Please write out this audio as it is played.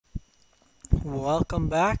Welcome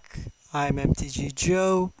back. I'm MTG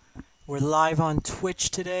Joe. We're live on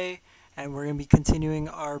Twitch today, and we're going to be continuing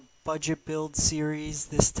our budget build series,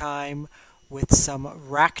 this time with some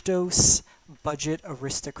Rakdos Budget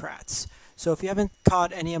Aristocrats. So if you haven't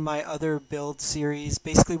caught any of my other build series,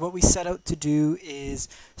 basically what we set out to do is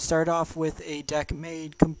start off with a deck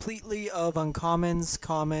made completely of uncommons,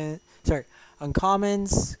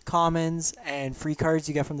 commons, and free cards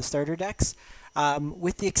you get from the starter decks.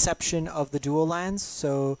 With the exception of the dual lands,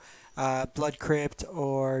 so Blood Crypt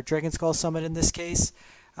or Dragonskull Summit in this case.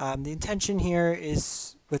 The intention here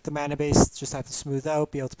is, with the mana base, just have to smooth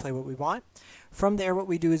out, be able to play what we want. From there, what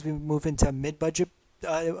we do is we move into a mid-budget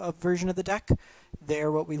version of the deck.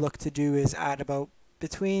 There, what we look to do is add about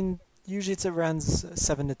usually it's around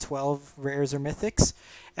 7 to 12 rares or mythics.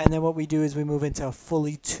 And then what we do is we move into a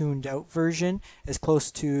fully tuned out version, as close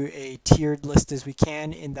to a tiered list as we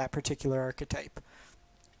can in that particular archetype.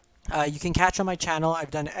 You can catch on my channel,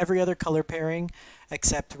 I've done every other color pairing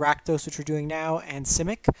except Rakdos, which we're doing now, and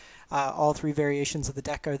Simic. All three variations of the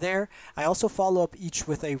deck are there. I also follow up each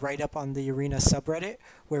with a write-up on the Arena subreddit,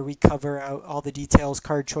 where we cover out all the details,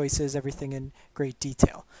 card choices, everything in great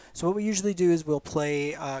detail. So what we usually do is we'll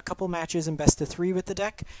play a couple matches in best of 3 with the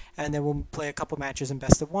deck, and then we'll play a couple matches in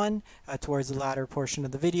best of 1 towards the latter portion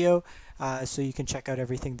of the video, so you can check out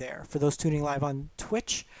everything there. For those tuning live on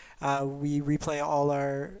Twitch, we have all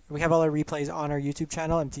our replays on our YouTube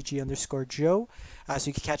channel, MTG_Joe, so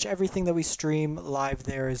you can catch everything that we stream live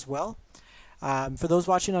there as well. For those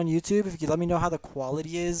watching on YouTube, if you could let me know how the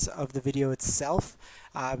quality is of the video itself.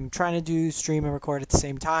 I'm trying to do stream and record at the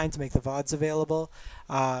same time to make the VODs available,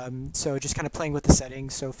 so just kind of playing with the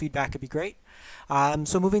settings, so feedback would be great.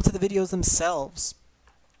 So moving to the videos themselves.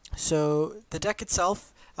 So the deck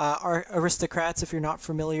itself, our Aristocrats, if you're not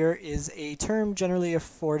familiar, is a term generally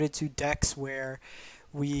afforded to decks where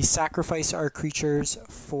we sacrifice our creatures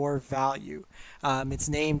for value. It's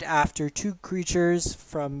named after 2 creatures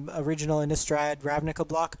from original Innistrad Ravnica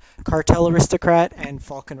block, Cartel Aristocrat and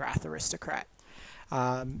Falconwrath Aristocrat.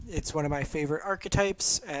 It's one of my favorite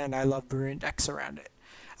archetypes, and I love brewing decks around it.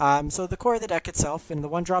 So the core of the deck itself, in the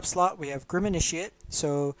 1-drop slot, we have Grim Initiate.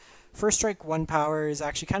 So first strike 1 power is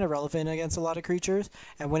actually kind of relevant against a lot of creatures,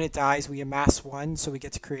 and when it dies, we amass 1, so we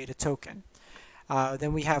get to create a token.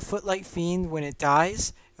 Then we have Footlight Fiend. When it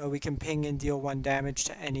dies, we can ping and deal 1 damage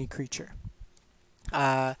to any creature.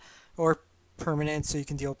 Or permanent, so you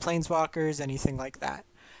can deal planeswalkers, anything like that.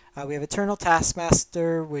 We have Eternal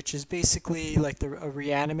Taskmaster, which is basically like a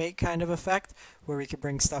reanimate kind of effect, where we can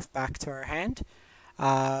bring stuff back to our hand.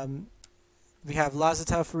 We have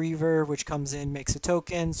Lazotep Reaver, which comes in, makes a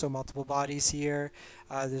token, so multiple bodies here.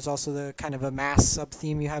 There's also the kind of a mass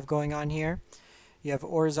sub-theme you have going on here. You have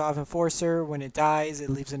Orzhov Enforcer. When it dies, it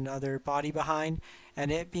leaves another body behind,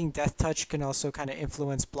 and it being Death Touch can also kind of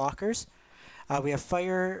influence blockers. We have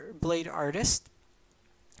Fireblade Artist.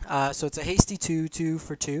 So it's a hasty 2/2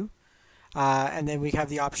 for 2. And then we have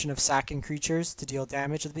the option of sacking creatures to deal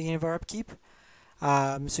damage at the beginning of our upkeep.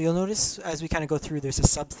 So you'll notice as we kind of go through, there's a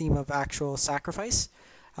sub-theme of actual sacrifice.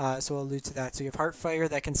 So I'll allude to that. So you have Heartfire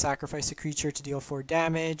that can sacrifice a creature to deal 4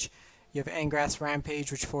 damage. You have Angrath's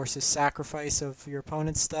Rampage, which forces sacrifice of your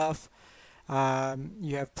opponent's stuff.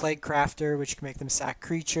 You have Plaguecrafter, which can make them sack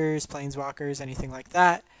creatures, planeswalkers, anything like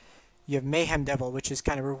that. You have Mayhem Devil, which is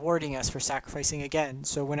kind of rewarding us for sacrificing again.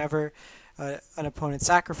 So whenever an opponent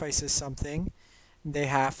sacrifices something, they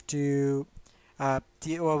have to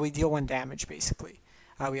we deal 1 damage, basically.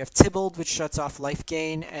 We have Tibalt, which shuts off life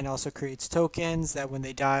gain and also creates tokens that when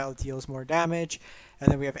they die, deals more damage.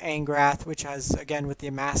 And then we have Angrath, which has, again, with the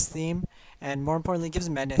amass theme, and more importantly, gives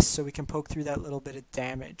menace, so we can poke through that little bit of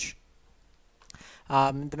damage.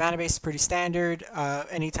 The mana base is pretty standard.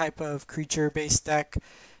 Any type of creature-based deck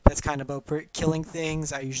that's kind of about killing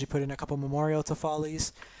things, I usually put in a couple Memorial to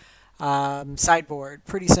Follies. Sideboard,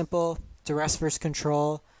 pretty simple. Duress versus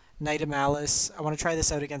Control, Knight of Malice. I want to try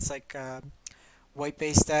this out against like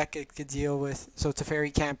white-based deck. It could deal with, so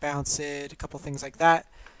Teferi can't bounce it, a couple things like that.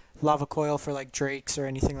 Lava Coil for like Drakes or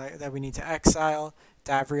anything like that we need to exile.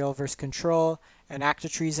 Davriel versus Control. And Act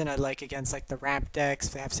of Treason I'd like against like the ramp decks,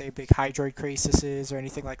 if they have say big Hydroid Crasises or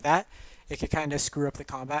anything like that. It could kind of screw up the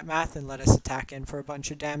combat math and let us attack in for a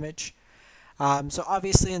bunch of damage. So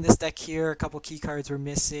obviously in this deck here, a couple key cards we're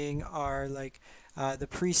missing are like the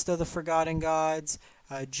Priest of the Forgotten Gods,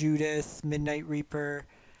 Judith, Midnight Reaper,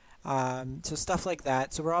 so stuff like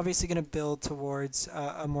that. So we're obviously going to build towards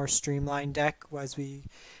a more streamlined deck as we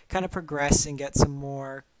kind of progress and get some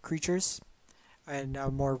more creatures and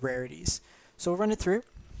more rarities. So we'll run it through,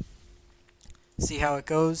 see how it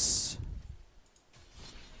goes.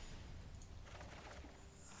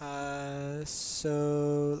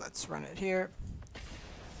 So let's run it here.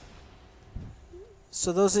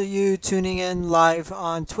 So those of you tuning in live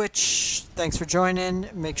on Twitch, thanks for joining.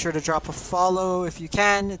 Make sure to drop a follow if you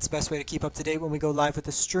can. It's the best way to keep up to date when we go live with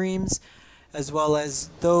the streams, as well as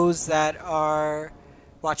those that are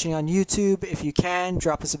watching on YouTube. If you can,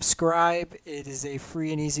 drop a subscribe. It is a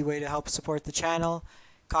free and easy way to help support the channel.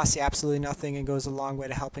 Costs you absolutely nothing and goes a long way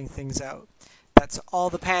to helping things out. That's all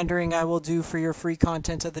the pandering I will do for your free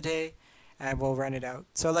content of the day, and we'll run it out.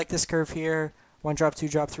 So I like this curve here. 1 drop, 2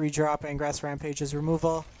 drop, 3 drop, Angrath Rampage's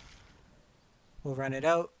removal. We'll run it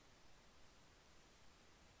out.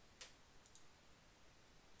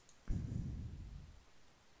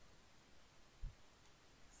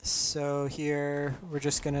 So here we're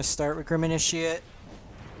just going to start with Grim Initiate.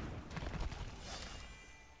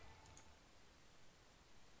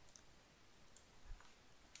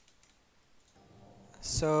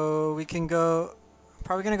 So we can go,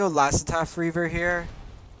 probably going to go Lazotep Reaver here.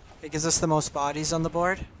 It gives us the most bodies on the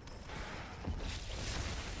board.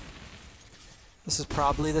 This is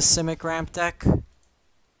probably the Simic ramp deck.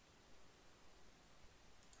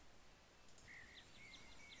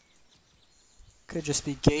 Could just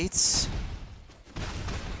be gates.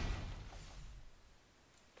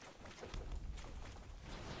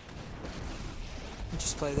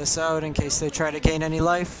 Just play this out in case they try to gain any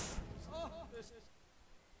life.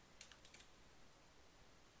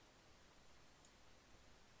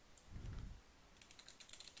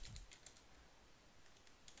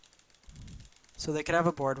 So they could have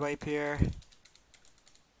a board wipe here.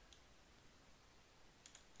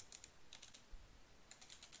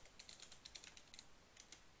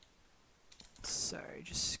 Sorry,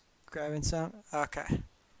 just grabbing some. Okay.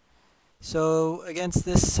 So against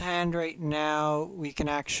this hand right now, we can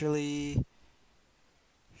actually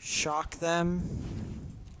shock them,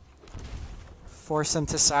 force them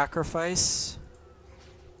to sacrifice,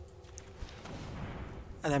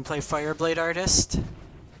 and then play Fireblade Artist.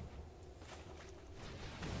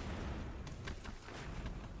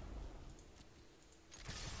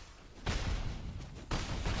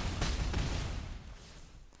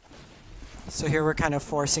 So here we're kind of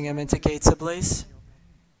forcing him into Gates Ablaze.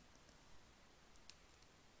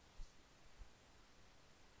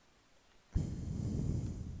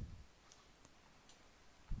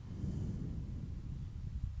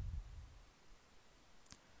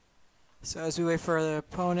 So as we wait for the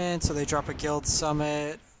opponent, so they drop a Guild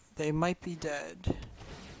Summit, they might be dead.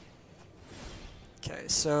 Okay,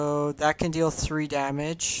 so that can deal 3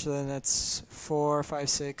 damage, so then that's 4, 5,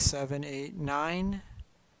 6, 7, 8, 9.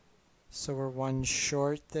 So we're 1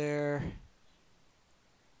 short there.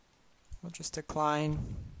 We'll just decline.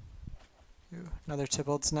 Ooh, another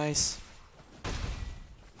Tibalt's nice.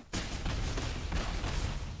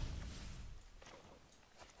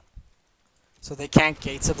 So they can't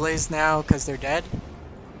Gates Ablaze now because they're dead.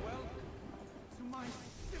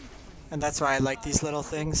 And that's why I like these little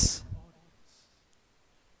things.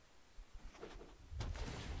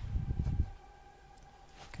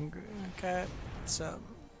 Okay, so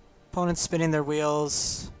opponents spinning their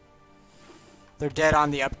wheels. They're dead on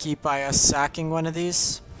the upkeep by us sacking one of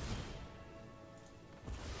these.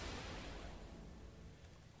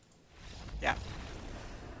 Yeah.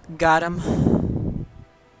 Got him.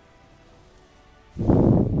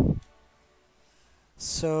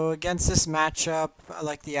 So against this matchup, I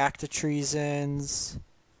like the Act of Treasons.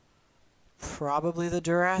 Probably the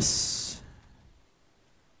Duress.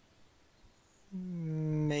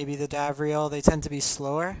 Maybe the Davriel. They tend to be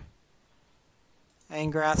slower.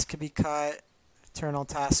 Angraths could be cut. Eternal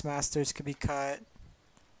Taskmasters could be cut.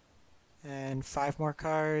 And 5 more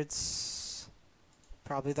cards.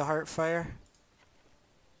 Probably the Heartfire.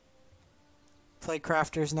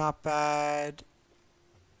 Plaguecrafter's not bad.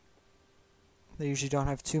 They usually don't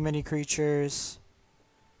have too many creatures.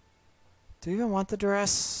 Do you even want the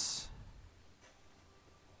Duress?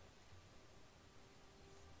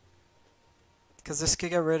 Because this could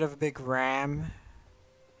get rid of a big ram.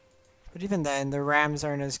 But even then, the rams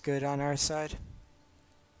aren't as good on our side.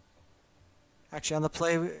 Actually, on the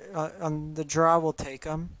play, on the draw, we'll take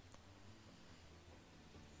them.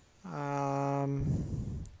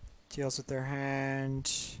 Deals with their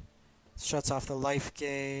hand. Shuts off the life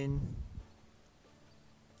gain.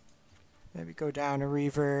 Maybe go down a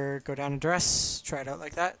Reaver, go down a Duress. Try it out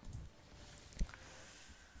like that.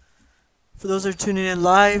 For those that are tuning in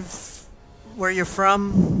live, where you're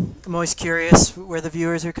from, I'm always curious where the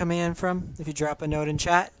viewers are coming in from. If you drop a note in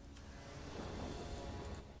chat.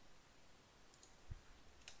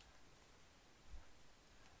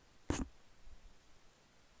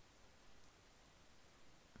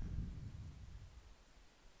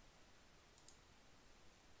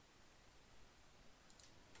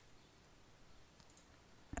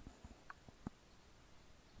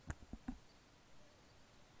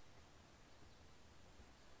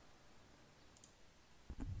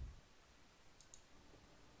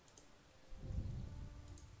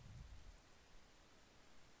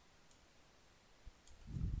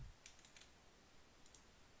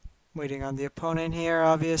 Waiting on the opponent here,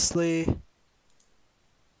 obviously.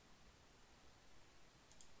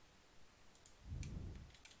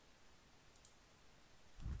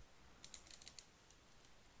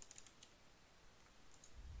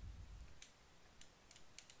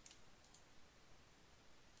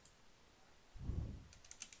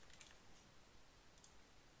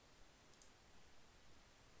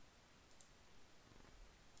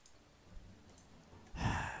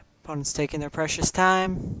 Opponent's taking their precious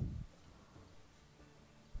time.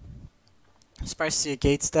 Surprised to see a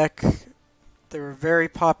Gates deck. They were very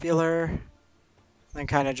popular, then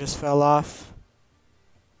kind of just fell off.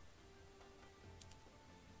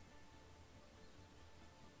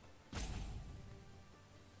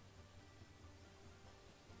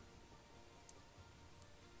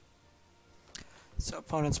 So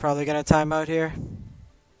opponent's probably going to time out here.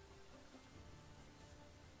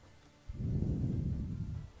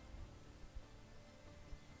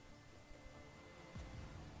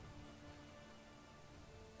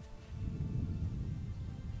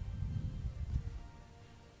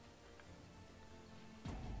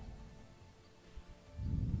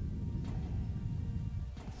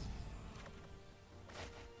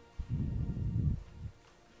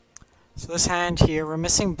 So this hand here, we're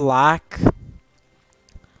missing black.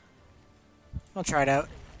 I'll try it out.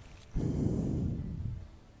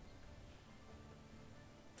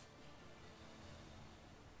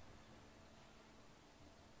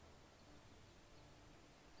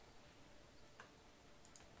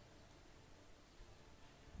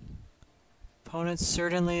 Opponent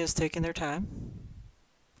certainly is taking their time.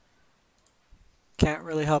 Can't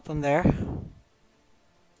really help them there.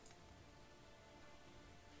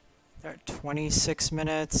 They're at 26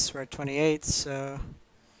 minutes, we're at 28, so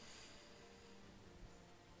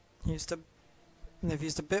they've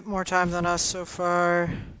used a bit more time than us so far.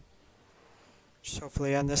 Just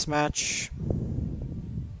hopefully end this match.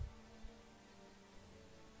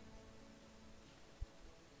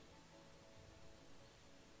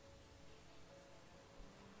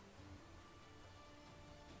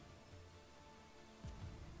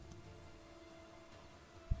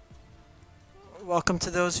 Welcome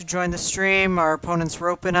to those who joined the stream. Our opponent's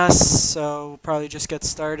roping us, so we'll probably just get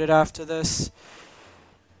started after this.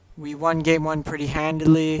 We won game one pretty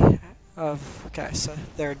handily. Okay, so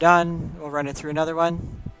they're done. We'll run it through another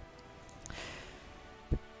one.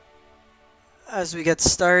 As we get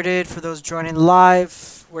started, for those joining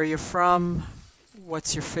live, where you're from,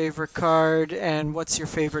 what's your favorite card, and what's your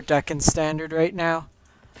favorite deck in Standard right now?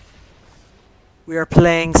 We are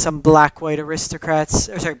playing some black-white aristocrats,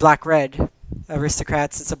 or sorry, black-red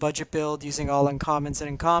aristocrats. It's a budget build using all uncommons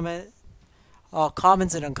and all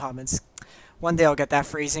commons and uncommons. One day I'll get that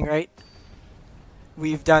phrasing right.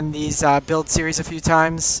 We've done these build series a few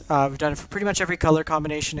times. We've done it for pretty much every color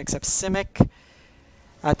combination except Simic.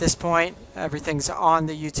 At this point, everything's on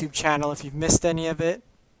the YouTube channel if you've missed any of it.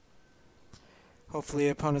 Hopefully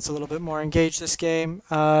opponent's a little bit more engaged this game.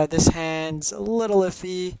 This hand's a little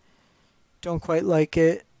iffy. Don't quite like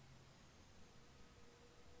it.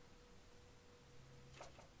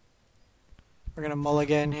 We're gonna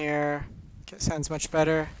mulligan here. Okay, sounds much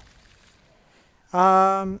better.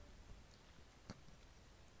 I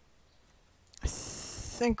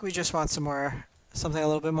think we just want something a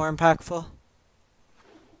little bit more impactful.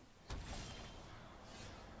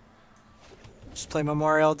 Just play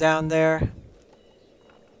Memorial down there.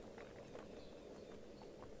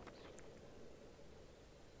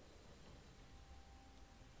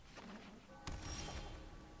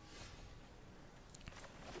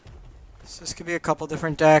 So this could be a couple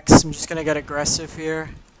different decks. I'm just gonna get aggressive here.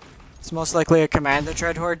 It's most likely a Commander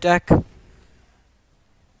Dreadhorde deck.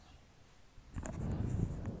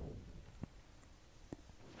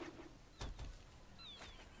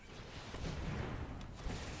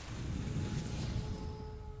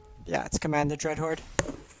 Yeah, it's Commander Dreadhorde.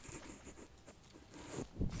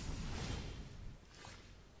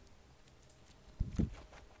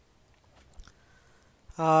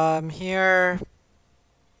 Here,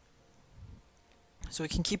 so we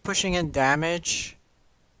can keep pushing in damage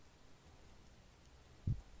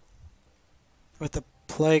with the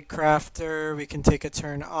Plaguecrafter. We can take a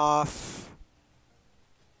turn off.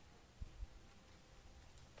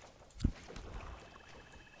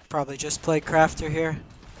 Probably just Plaguecrafter here.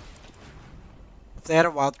 If they had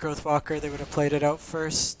a Wild Growth Walker, they would have played it out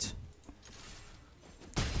first.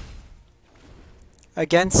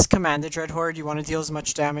 Against Commander Dreadhorde, you want to deal as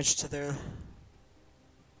much damage to their...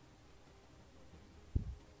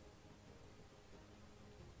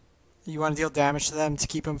 You want to deal damage to them to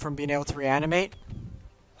keep them from being able to reanimate.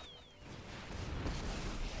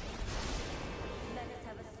 Let us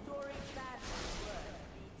have a story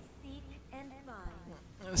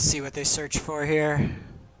See what they search for here.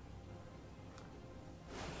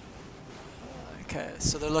 Okay,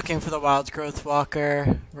 so they're looking for the Wild Growth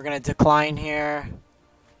Walker. We're going to decline here.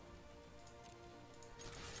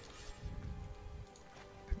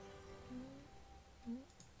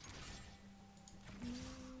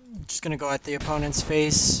 Just going to go at the opponent's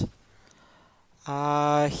face.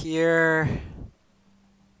 Here...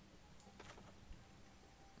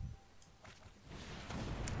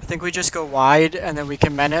 I think we just go wide and then we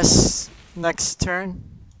can menace next turn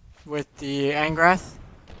with the Angrath.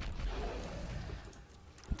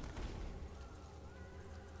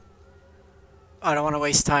 I don't want to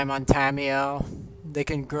waste time on Tamiyo. They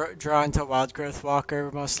can draw into Wild Growth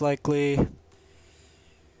Walker most likely.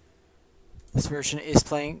 This version is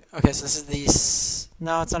playing... Okay, so this is the...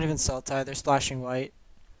 No, it's not even Sultai. They're splashing white.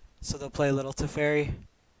 So they'll play a little Teferi.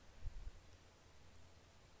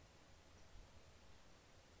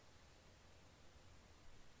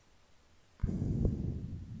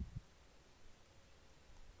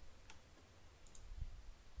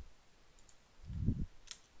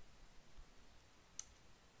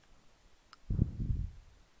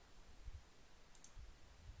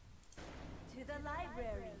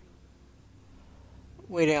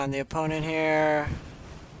 Waiting on the opponent here.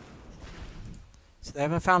 So they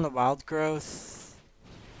haven't found the Wild Growth.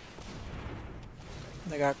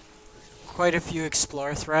 They got quite a few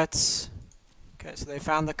Explore threats. Okay, so they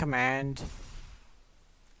found the command.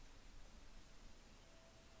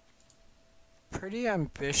 Pretty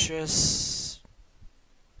ambitious.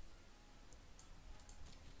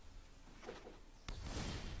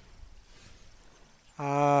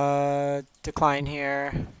 Decline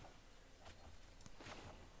here.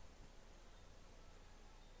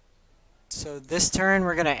 So this turn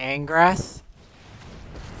we're gonna Angrath.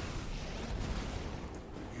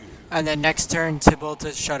 And then next turn Tibalt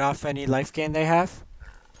to shut off any life gain they have.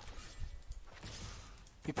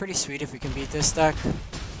 Be pretty sweet if we can beat this deck.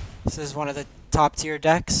 This is one of the top tier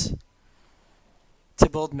decks.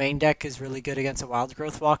 Tibalt main deck is really good against a Wild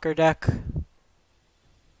Growth Walker deck.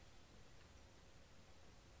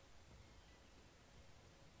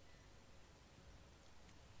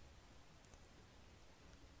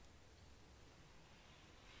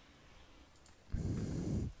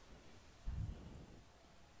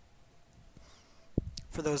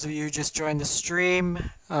 For those of you who just joined the stream,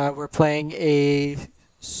 we're playing a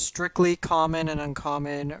strictly common and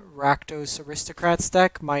uncommon Rakdos Aristocrats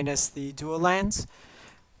deck, minus the dual lands.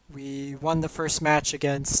 We won the first match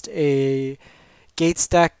against a Gates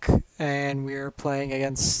deck, and we're playing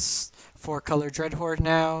against 4-color Dreadhorde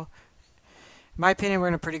now. In my opinion, we're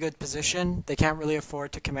in a pretty good position. They can't really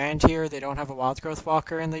afford to command here. They don't have a Wild Growth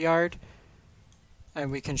Walker in the yard.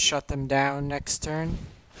 And we can shut them down next turn.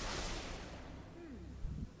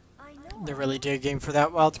 They're really digging for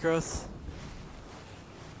that Wild Growth.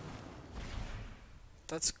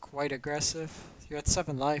 That's quite aggressive. You're at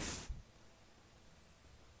 7 life.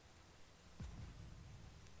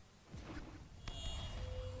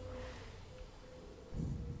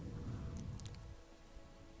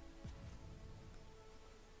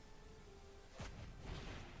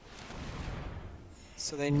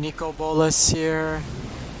 So they Nico Bolas here.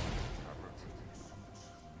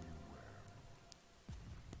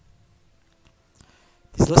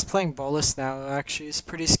 He's just playing Bolas now, actually, is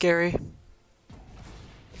pretty scary.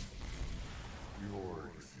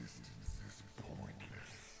 Your existence is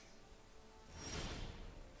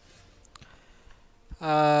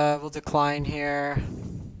pointless. We'll decline here.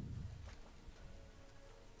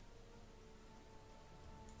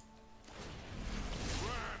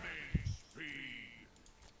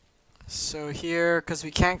 So here, because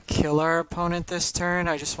we can't kill our opponent this turn,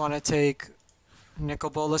 I just want to take Nicol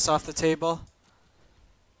Bolas off the table.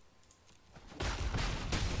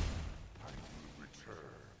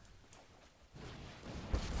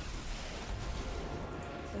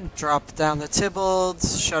 Drop down the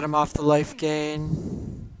Tibalt, shut him off the life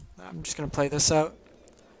gain. I'm just going to play this out.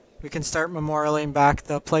 We can start memorialing back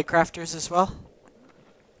the Plaguecrafters as well.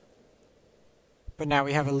 But now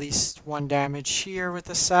we have at least 1 damage here with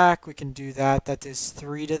the sack. We can do that. That does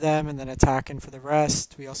 3 to them and then attacking for the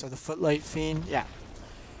rest. We also have the Footlight Fiend. Yeah.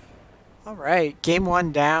 Alright, game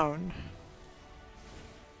 1 down.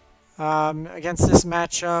 Against this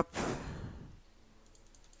matchup,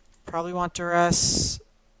 probably want Duress.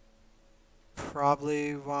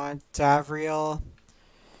 Probably want Davriel.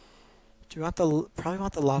 Do you want the... Probably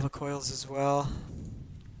want the Lava Coils as well.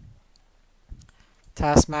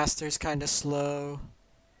 Taskmaster's kind of slow.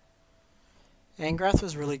 Angrath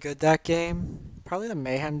was really good that game. Probably the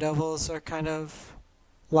Mayhem Devils are kind of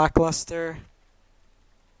lackluster.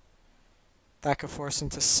 That could force him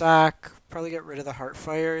to sack. Probably get rid of the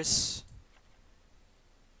Heartfires.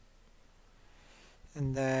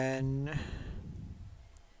 And then...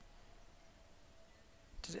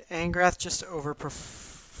 Did Angrath just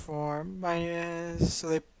overperform?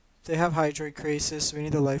 So they have Hydroid Crisis, so we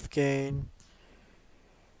need the life gain.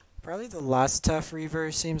 Probably the Lazotep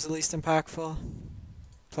Reaver seems the least impactful.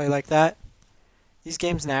 Play like that. These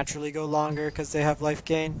games naturally go longer because they have life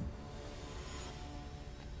gain.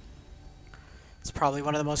 It's probably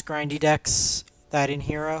one of the most grindy decks, that in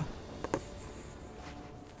Hero.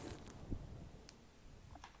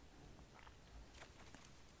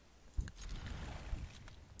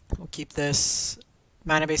 We'll keep this.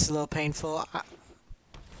 Mana base is a little painful.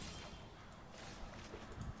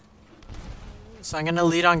 So I'm going to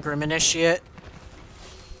lead on Grim Initiate.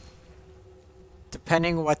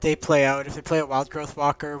 Depending what they play out. If they play a Wild Growth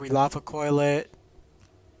Walker, we Lava Coil it.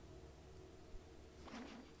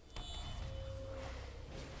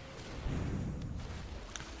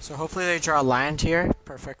 So hopefully they draw land here.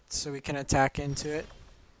 Perfect. So we can attack into it.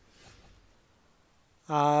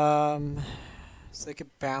 So they could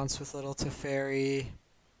bounce with little Teferi.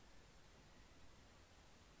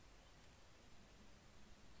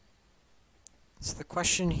 So the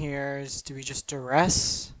question here is, do we just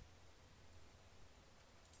Duress?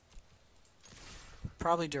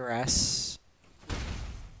 Probably Duress.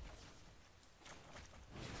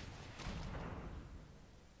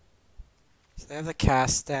 So they have the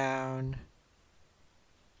cast down.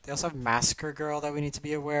 They also have Massacre Girl that we need to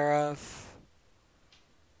be aware of.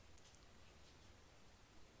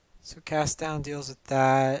 So cast down deals with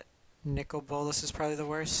that. Nicol Bolas is probably the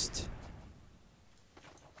worst.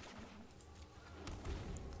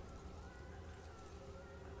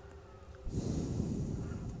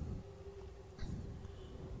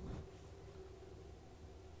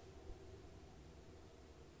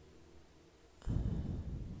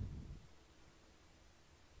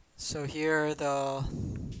 So here I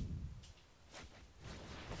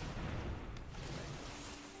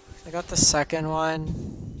got the second one.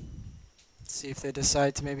 Let's see if they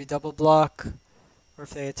decide to maybe double block or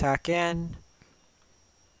if they attack in.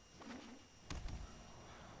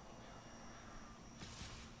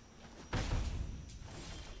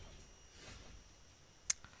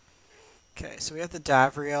 Okay, so we have the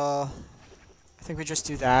Davriel. I think we just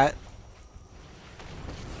do that.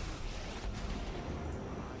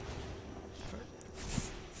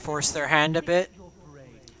 Force their hand a bit.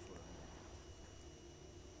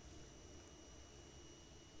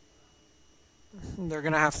 They're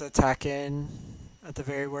gonna have to attack in. At the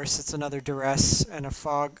very worst, it's another Duress and a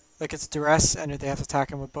Fog. Like, it's Duress and they have to attack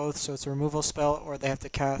him with both, so it's a removal spell, or they have to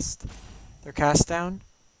cast their cast down.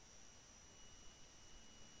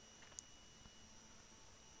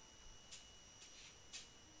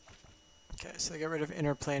 Okay, so they get rid of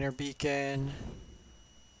Interplanar Beacon.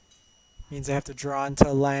 Means they have to draw into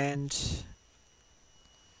land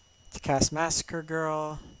to cast Massacre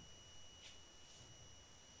Girl.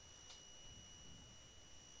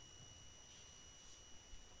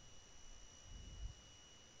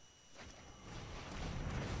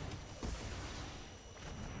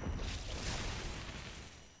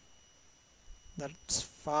 That's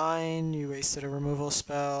fine. You wasted a removal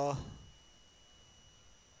spell.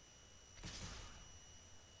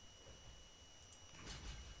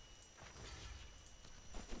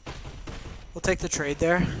 We'll take the trade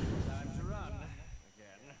there. Time to run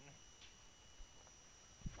again.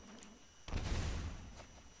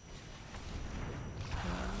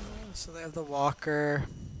 So they have the Walker.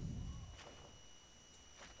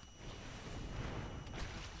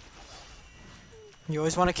 You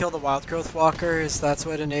always want to kill the Wild Growth Walker, as that's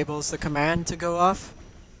what enables the command to go off.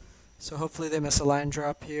 So hopefully they miss a land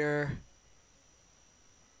drop here.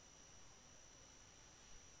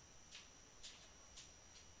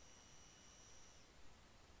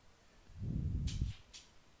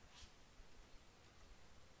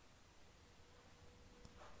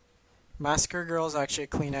 Massacre Girl is actually a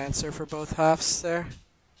clean answer for both halves there.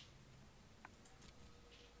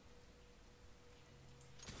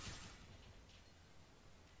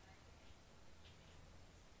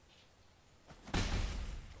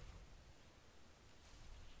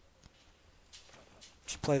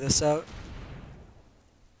 Just play this out.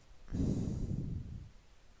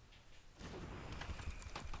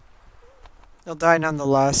 They'll die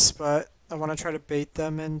nonetheless, but I want to try to bait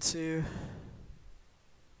them into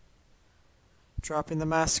dropping the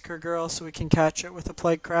Massacre Girl so we can catch it with a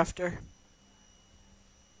Plaguecrafter.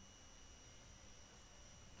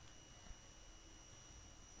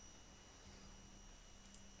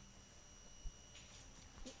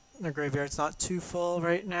 Their graveyard's not too full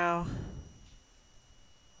right now.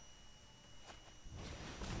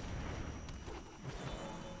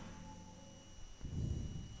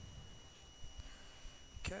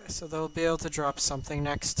 Okay, so they'll be able to drop something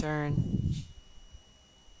next turn.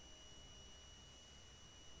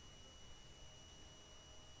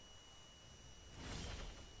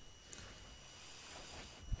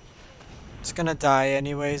 It's gonna die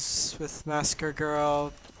anyways with Massacre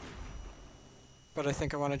Girl, but I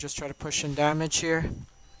think I want to just try to push in damage here.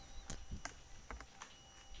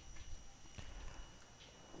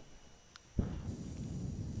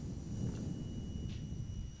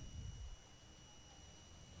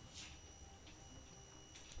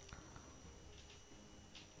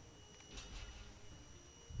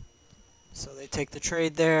 So they take the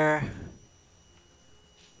trade there.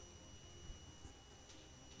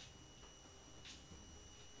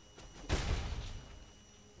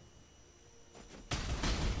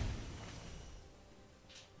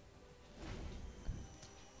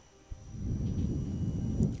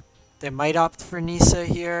 They might opt for Nisa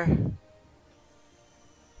here.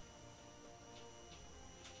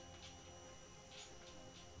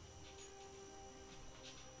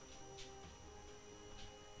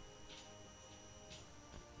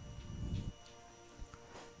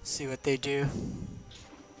 See what they do.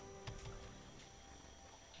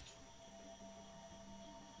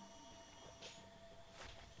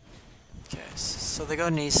 Okay, so they go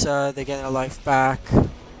Nisa, they get their life back.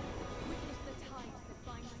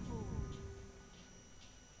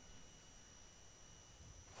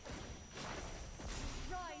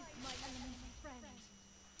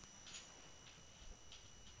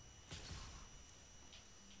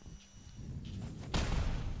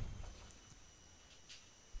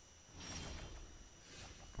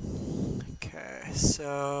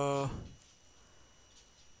 So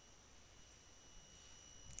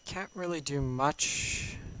can't really do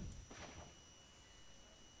much.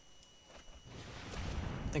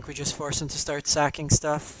 I think we just force him to start sacking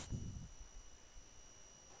stuff.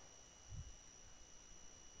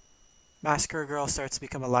 Massacre Girl starts to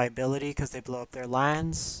become a liability because they blow up their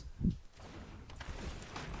lands.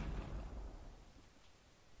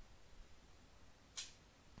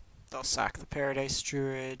 They'll sack the Paradise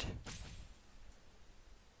Druid.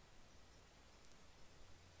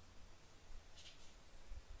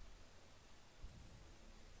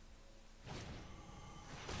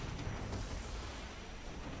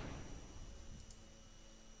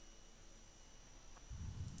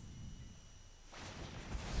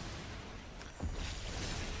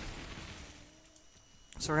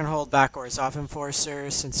 So we're going to hold back Orzhov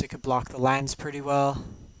Enforcer since it could block the lands pretty well.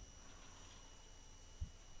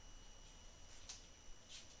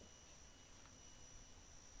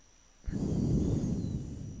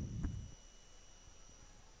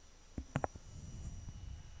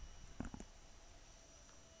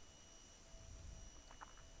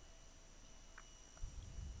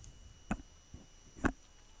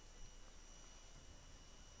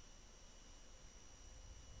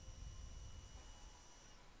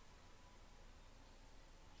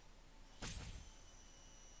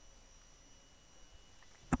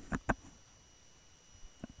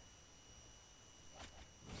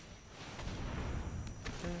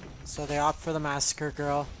 So they opt for the Massacre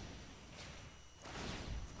Girl.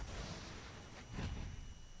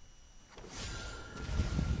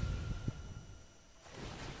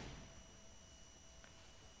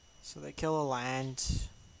 So they kill a land.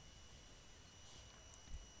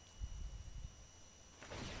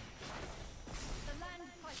 The land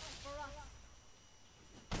fights for us.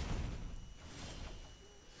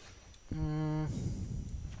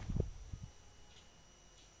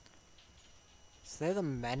 So they're the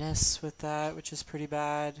Menace with that, which is pretty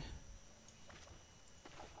bad.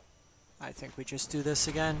 I think we just do this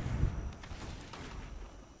again.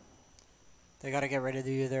 They gotta get rid of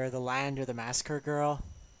either the land or the Massacre Girl.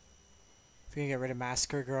 If we can get rid of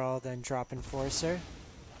Massacre Girl, then drop Enforcer.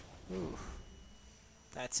 Ooh.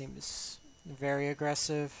 That seems very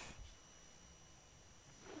aggressive.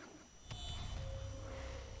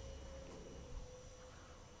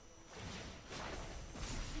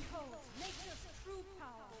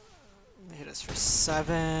 They hit us for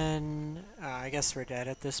 7. I guess we're dead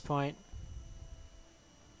at this point.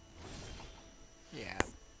 Yeah.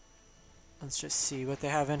 Let's just see what they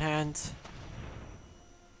have in hand.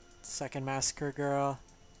 Second Massacre Girl.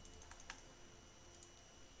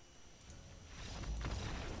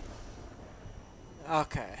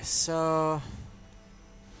 Okay, so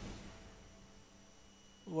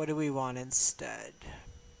what do we want instead?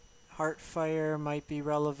 Heartfire might be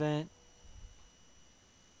relevant.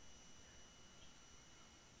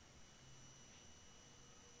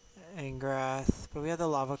 Angrath, but we have the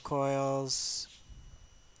lava coils.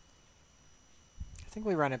 I think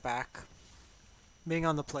we run it back. Being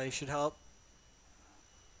on the play should help.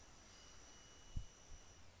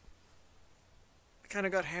 Kind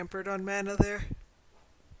of got hampered on mana there.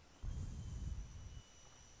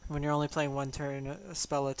 When you're only playing one turn, a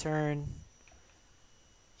spell a turn,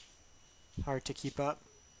 hard to keep up.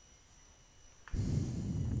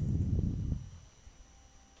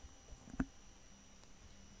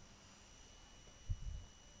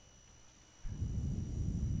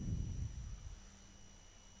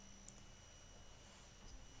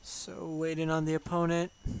 So waiting on the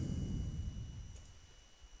opponent.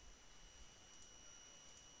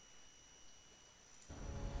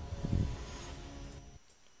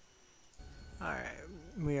 Alright,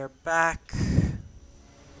 we are back.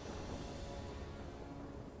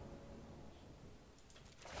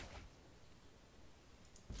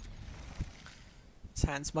 His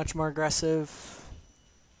hand's much more aggressive.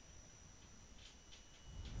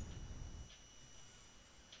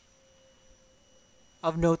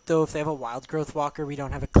 Of note though, if they have a Wild Growth Walker, we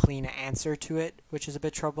don't have a clean answer to it, which is a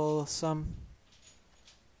bit troublesome.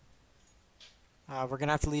 We're going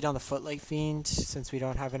to have to lead on the Footlight Fiend since we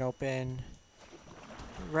don't have an open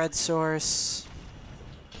red source.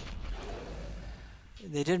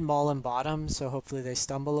 They did maul in bottom, so hopefully they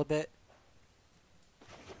stumble a bit.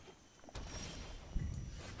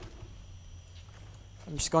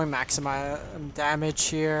 I'm just going maximum damage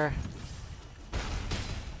here.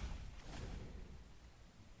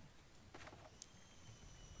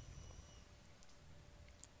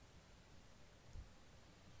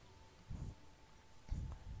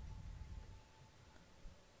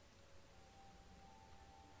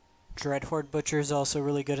 Dreadhorde Butcher is also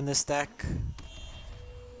really good in this deck.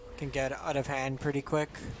 Can get out of hand pretty quick.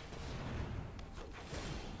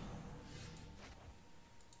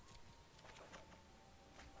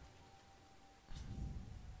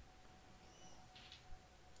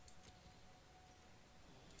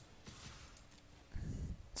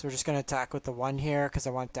 So we're just going to attack with the 1 here because I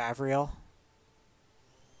want Davriel.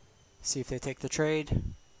 See if they take the trade.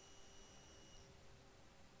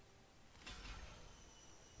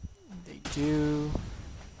 They do,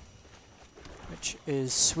 which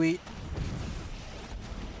is sweet.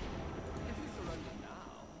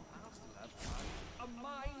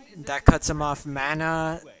 That cuts him off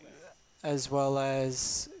mana, as well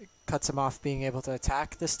as cuts him off being able to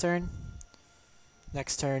attack this turn.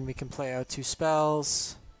 Next turn we can play out 2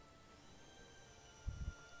 spells.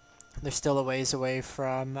 They're still a ways away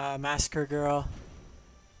from Massacre Girl.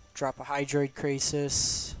 Drop a Hydroid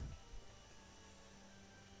Krasis.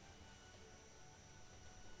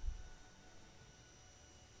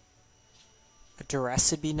 A Duress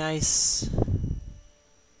would be nice.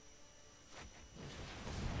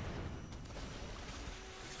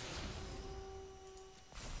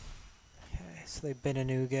 Okay, so they bin a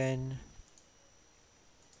Nugan.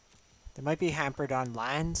 They might be hampered on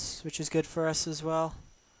lands, which is good for us as well.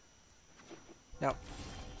 Nope.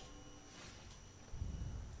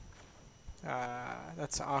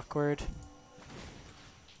 That's awkward.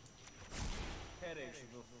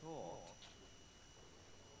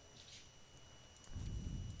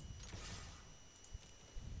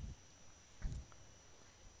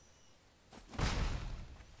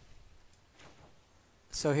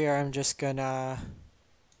 So here I'm just gonna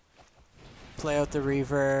play out the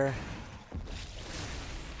Reaver,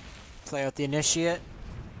 play out the Initiate.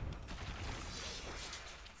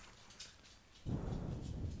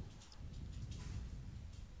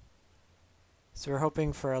 So we're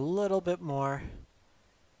hoping for a little bit more.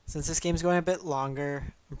 Since this game's going a bit longer,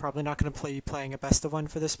 I'm probably not going to be playing a best of 1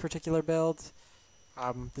 for this particular build.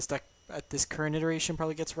 This deck at this current iteration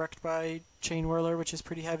probably gets wrecked by Chain Whirler, which is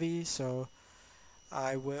pretty heavy, so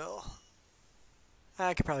I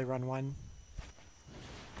could probably run 1.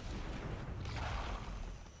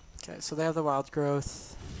 Okay, so they have the Wild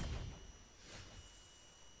Growth.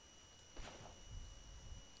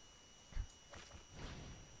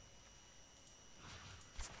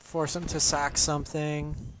 Force them to sack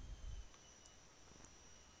something.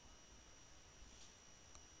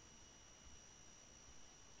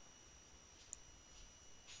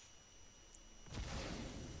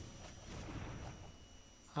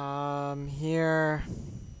 Here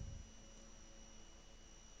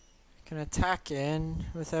can attack in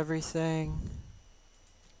with everything.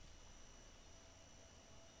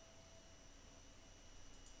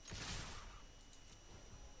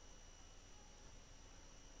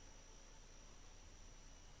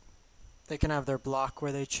 They can have their block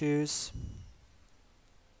where they choose.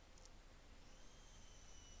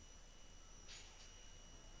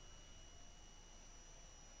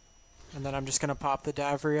 And then I'm just going to pop the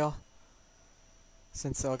Davriel,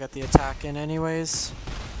 since they'll get the attack in anyways.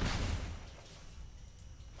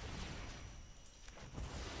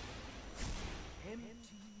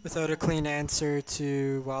 Without a clean answer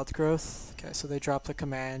to Wild Growth. Okay, so they drop the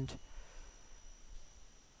command.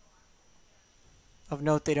 Of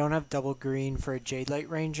note, they don't have double green for a Jade Light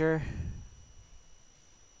Ranger.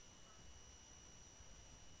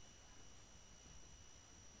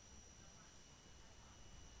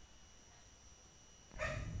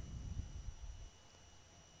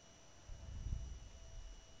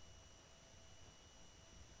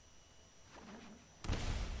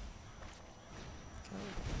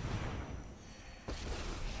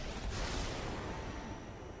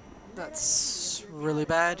 That's really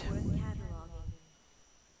bad.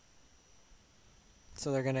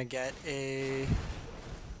 So they're gonna get a...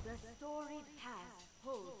 The storied past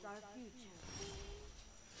holds our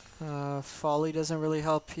future. Folly doesn't really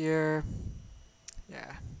help here.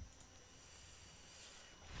 Yeah.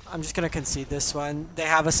 I'm just gonna concede this one. They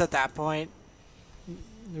have us at that point.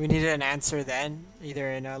 We needed an answer then, either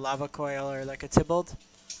in a Lava Coil or like a Tibalt.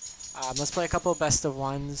 Let's play a couple best of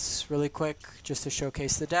ones really quick, just to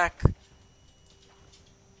showcase the deck.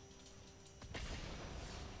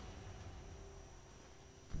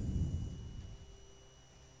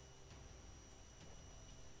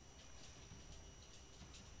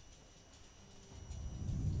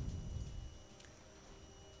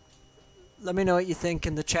 Let me know what you think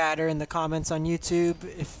in the chat or in the comments on YouTube.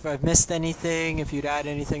 If I've missed anything, if you'd add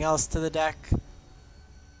anything else to the deck.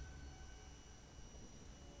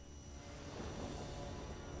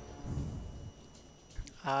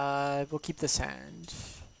 We'll keep this hand.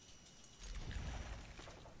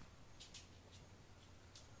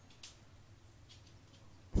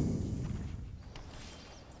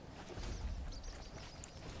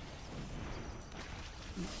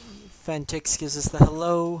 Fentix gives us the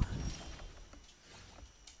hello.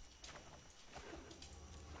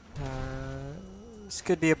 This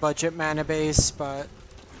could be a budget mana base, but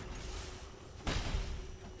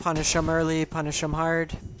punish them early, punish them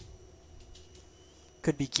hard.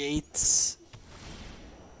 Could be gates.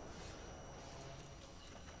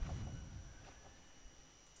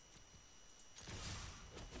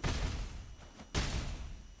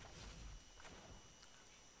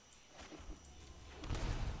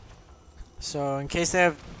 So in case they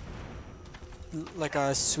have like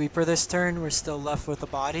a sweeper this turn, we're still left with the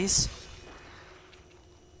bodies.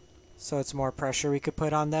 So it's more pressure we could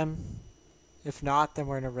put on them. If not, then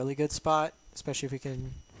we're in a really good spot, especially if we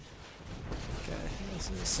can... Okay,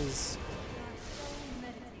 this is...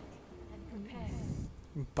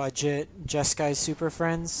 budget Jeskai Super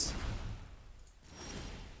Friends.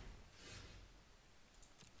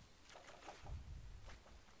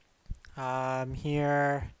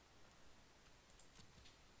 Here...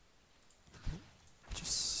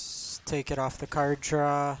 just take it off the card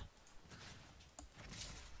draw.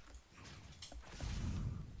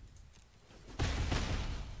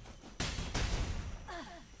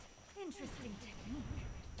 Interesting technique.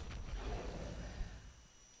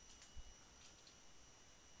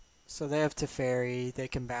 So they have Teferi, they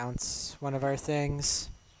can bounce one of our things.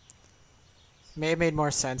 May have made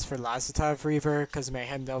more sense for Lazotep Reaver because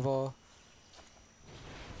Mayhem Devil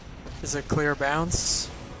is a clear bounce.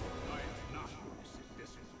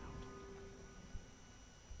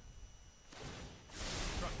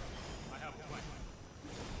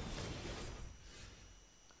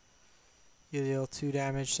 You deal 2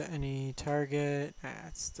 damage to any target.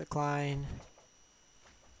 That's decline.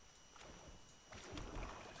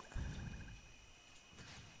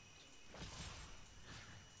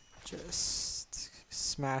 Just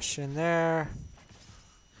smash in there.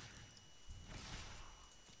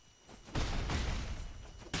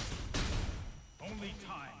 Only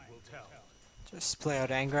time will tell. Just play out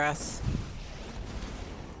Angrath. If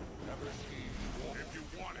you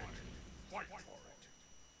want it, fight for it.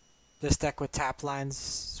 This deck with tap lines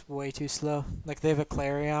is way too slow. Like they have a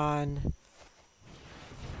Clarion.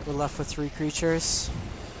 We're left with 3 creatures.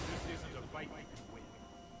 This isn't a fight you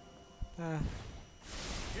can win.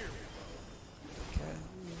 Okay.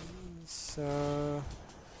 So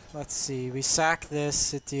let's see. We sack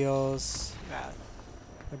this. It deals.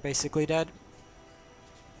 They're basically dead.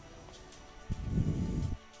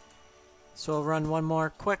 So we'll run one more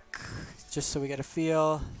quick, just so we get a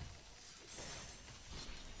feel.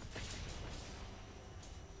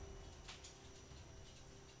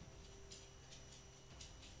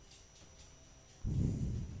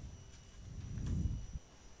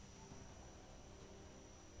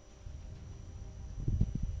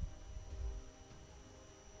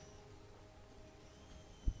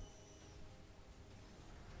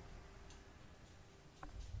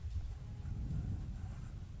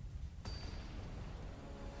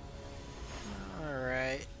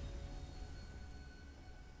 Alright.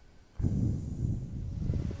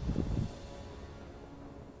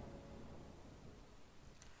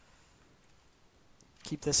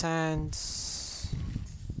 keep this hand.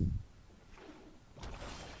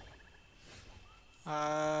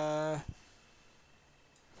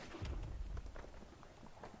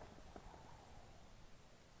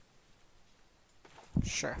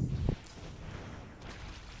 Sure.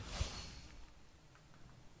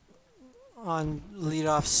 On lead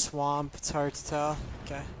off swamp, it's hard to tell.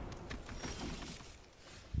 Okay.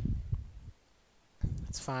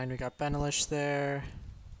 It's fine, we got Benelish there.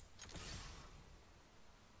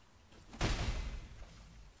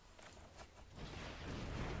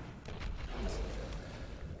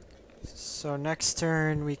 So next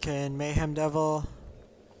turn we can Mayhem Devil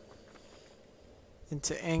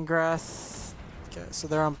into Angrath. Okay, so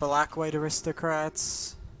they're on Black-White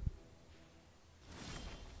Aristocrats.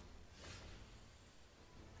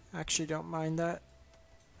 Actually don't mind that.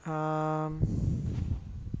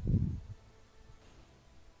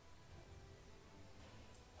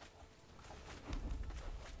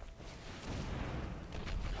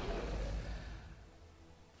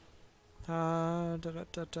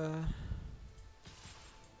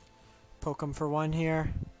 Poke him for one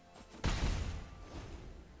here.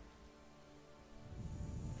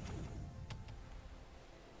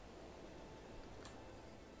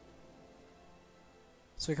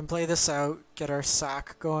 So we can play this out, get our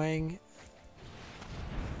sack going.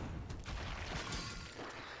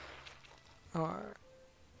 Or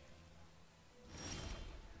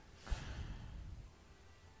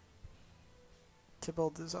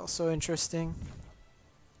Tibalt is also interesting.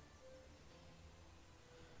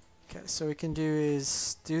 Okay, so we can do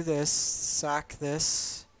is do this, sack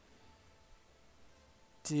this,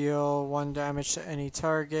 deal 1 damage to any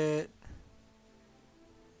target.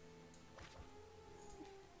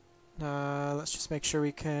 Let's just make sure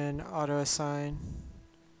we can auto-assign.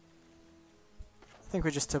 I think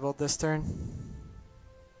we just Tibalt this turn.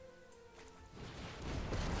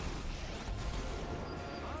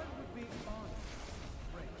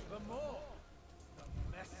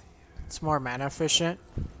 It's more mana efficient.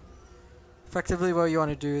 Effectively what you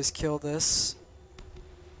want to do is kill this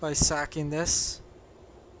by sacking this.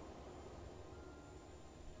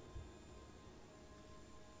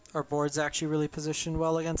 Our board's actually really positioned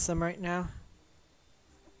well against them right now.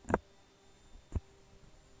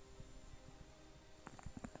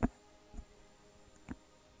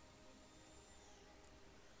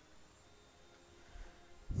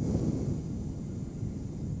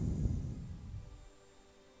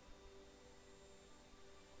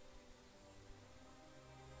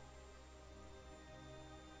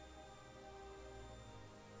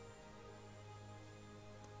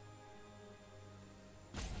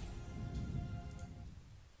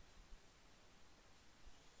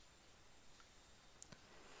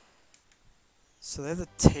 So they have the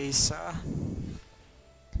Tesa.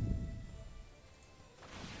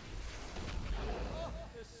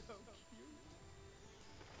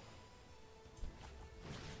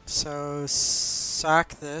 So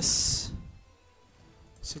sack this.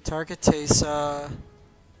 So target Tesa.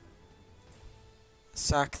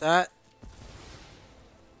 Sack that.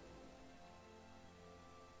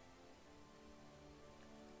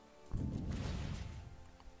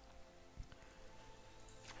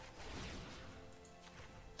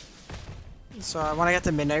 So I want to get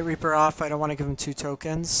the Midnight Reaper off. I don't want to give him 2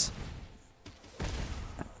 tokens.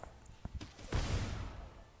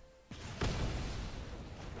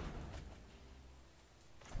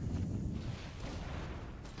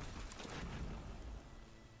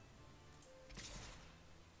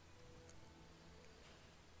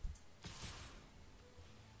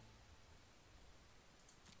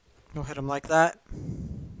 We'll hit him like that.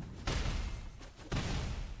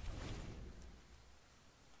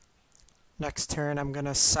 Next turn, I'm going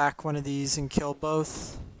to sack one of these and kill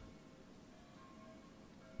both.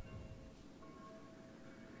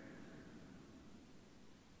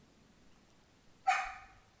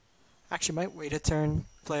 Actually, might wait a turn,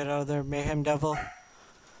 play it out of their Mayhem Devil.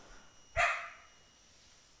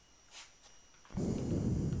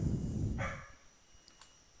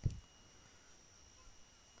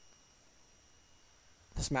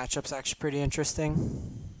 This matchup's actually pretty interesting.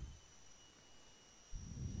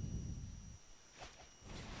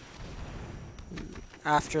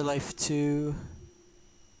 Afterlife 2.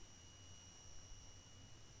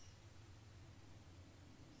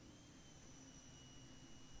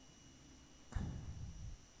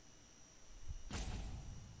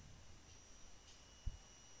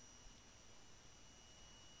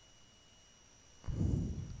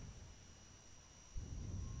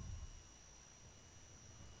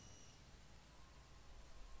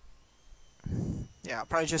 Yeah, I'll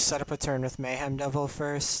probably just set up a turn with Mayhem Devil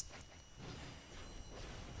first.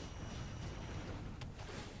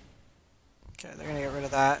 Okay, they're gonna get rid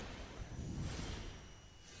of that.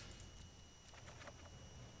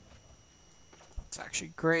 It's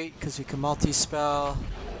actually great because we can multi-spell.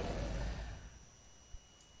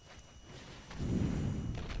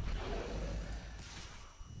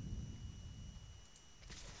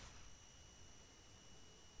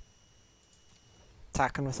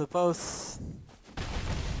 Attacking with both.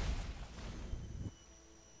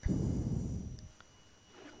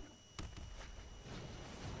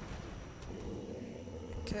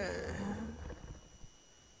 Okay.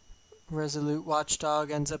 Resolute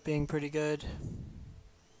Watchdog ends up being pretty good.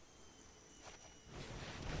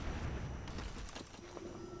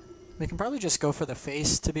 We can probably just go for the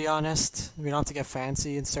face, to be honest. We don't have to get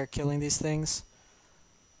fancy and start killing these things.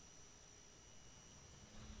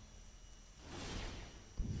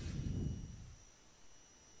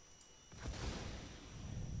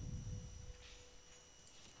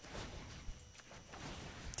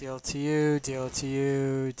 Deal to you, deal to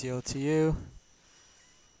you, deal to you.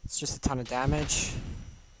 It's just a ton of damage.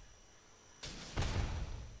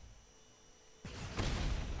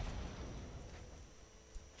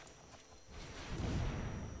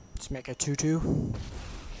 Let's make a 2/2.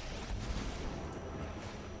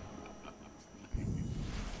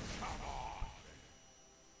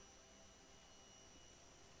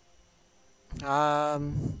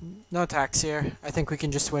 No attacks here. I think we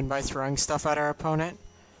can just win by throwing stuff at our opponent.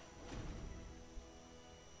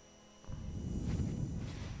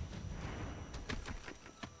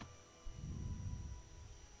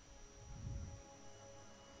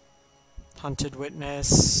 Hunted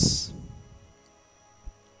Witness.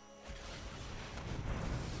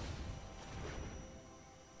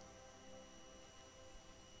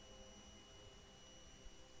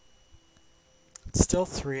 It's still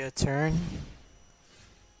 3 a turn.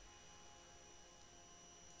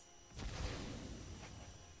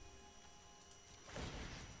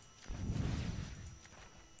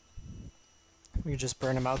 We can just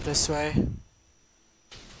burn him out this way.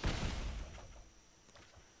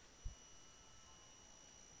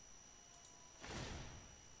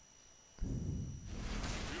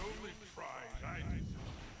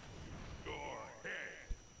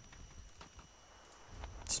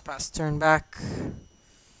 Pass turn back.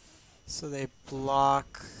 So they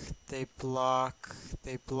block, they block,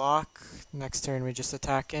 they block. Next turn we just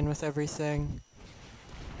attack in with everything.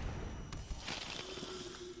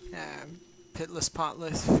 Pitless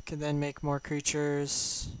Potless can then make more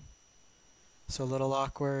creatures. So a little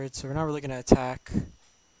awkward. So we're not really going to attack.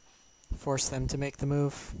 Force them to make the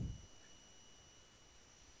move.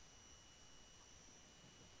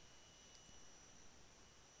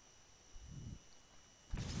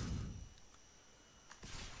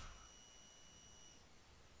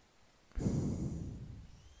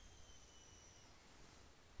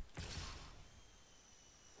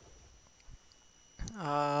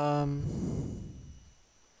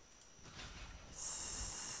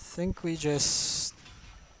 I think we just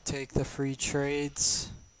take the free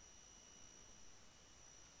trades.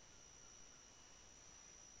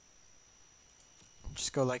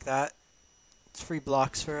 Just go like that. It's free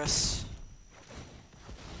blocks for us.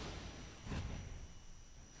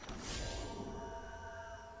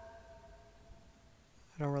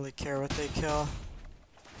 I don't really care what they kill.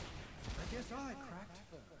 I guess I cracked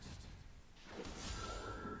first.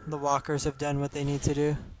 The walkers have done what they need to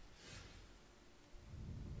do.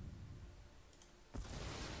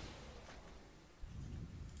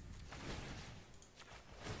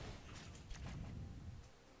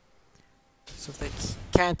 So if they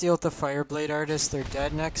can't deal with the Fireblade Artist, they're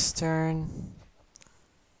dead next turn.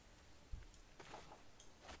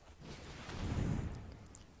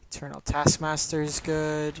 Eternal Taskmaster is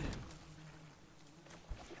good.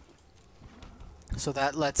 So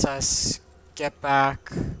that lets us get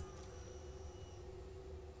back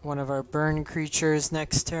one of our burn creatures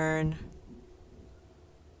next turn.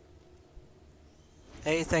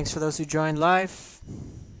 Hey, thanks for those who joined live.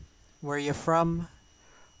 Where are you from?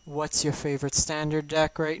 What's your favorite standard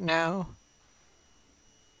deck right now?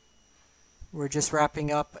 We're just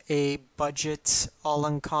wrapping up a budget, all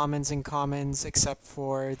uncommons and commons except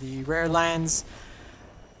for the rare lands.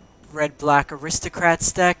 Red-Black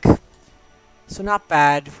Aristocrats deck. So not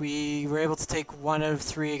bad. We were able to take 1 of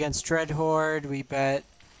 3 against Dreadhorde. We bet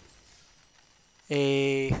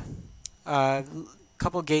a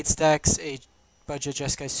couple Gates decks, a budget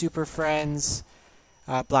Jeskai Super Friends,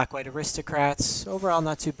 Black-White Aristocrats. Overall,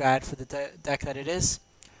 not too bad for the deck that it is.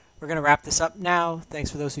 We're going to wrap this up now.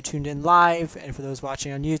 Thanks for those who tuned in live, and for those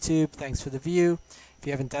watching on YouTube, thanks for the view. If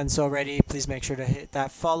you haven't done so already, please make sure to hit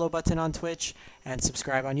that follow button on Twitch and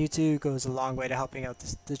subscribe on YouTube. It goes a long way to helping out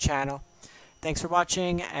the channel. Thanks for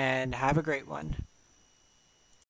watching, and have a great one.